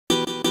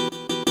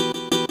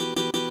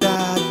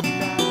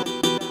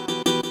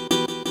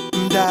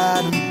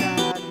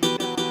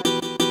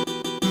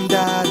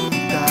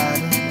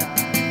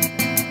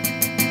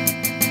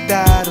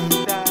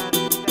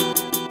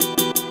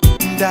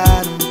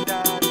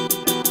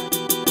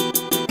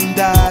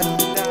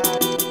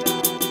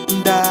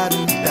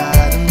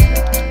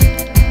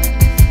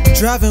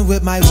Driving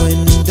with my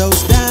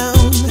windows down,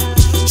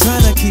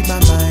 trying to keep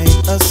my mind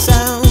a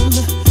sound,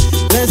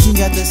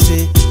 glancing at the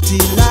city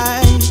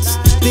lights,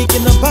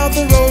 thinking about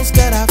the roads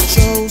that I've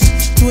chose.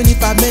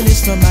 25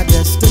 minutes from my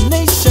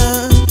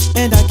destination,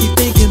 and I keep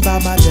thinking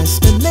about my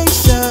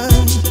destination.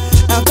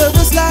 After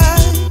this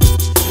life,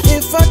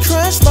 if I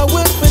crash my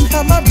whip and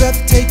have my breath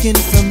taken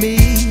from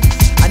me,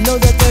 I know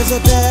that there's a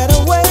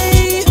better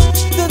way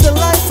than the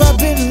life I've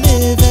been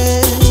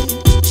living.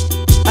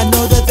 I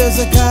know that there's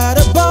a God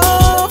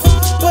above,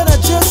 but I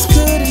just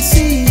couldn't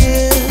see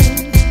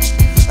Him.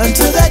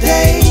 Until that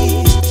day,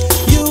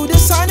 you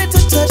decided to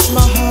touch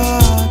my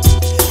heart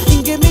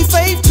and give me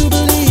faith to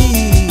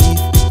believe.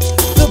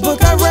 The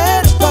book I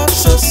read about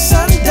your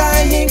son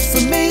dying for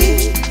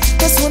me,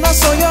 that's when I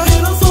saw your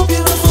beautiful,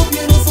 beautiful,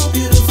 beautiful,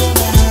 beautiful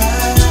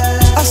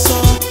life. I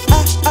saw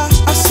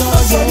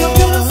your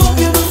beautiful,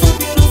 beautiful,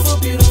 beautiful,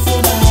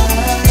 beautiful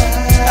life.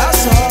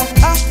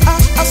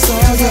 I saw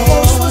your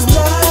once was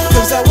blind,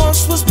 'cause I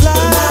once was blind,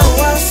 but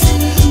now I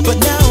see, but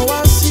now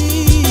I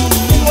see.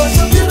 It was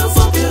a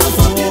beautiful,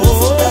 beautiful,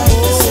 beautiful life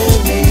that set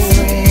me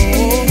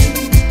free.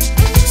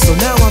 So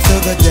now I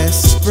feel the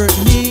desperate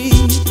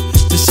need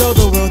to show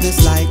the world this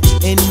light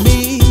in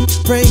me,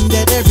 praying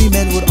that every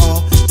man would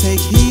all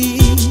take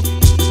heed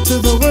to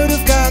the word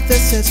of God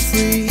that sets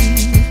free.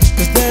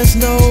 'Cause there's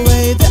no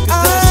way that I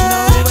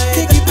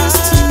can keep this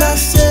to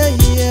myself.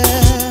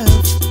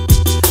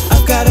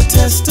 I've gotta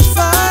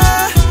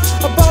testify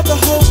about the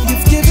hope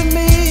you've given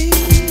me.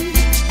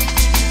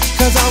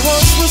 'Cause I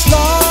once was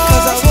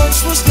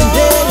lost,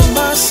 dead in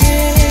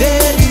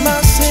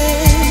my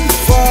sin,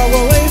 far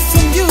away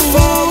from you,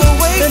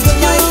 and the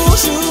light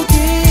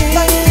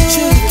that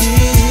you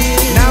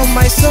give. Now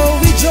my soul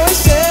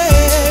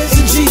rejoices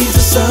in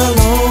Jesus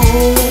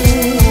alone.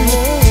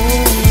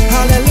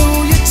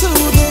 Hallelujah to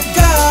the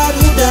God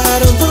who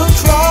died on the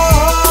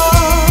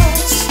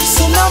cross.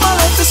 So now my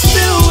life is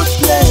filled with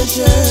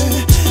pleasure,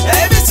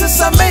 ever since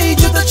I made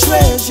you the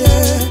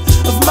treasure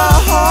of my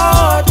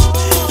heart.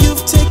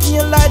 You've taken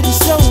your light and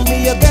shown me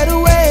a better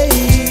way.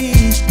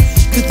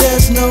 'Cause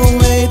there's no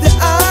way that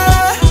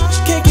I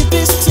can keep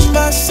this to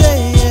myself.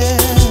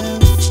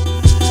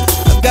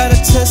 I've gotta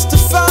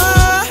testify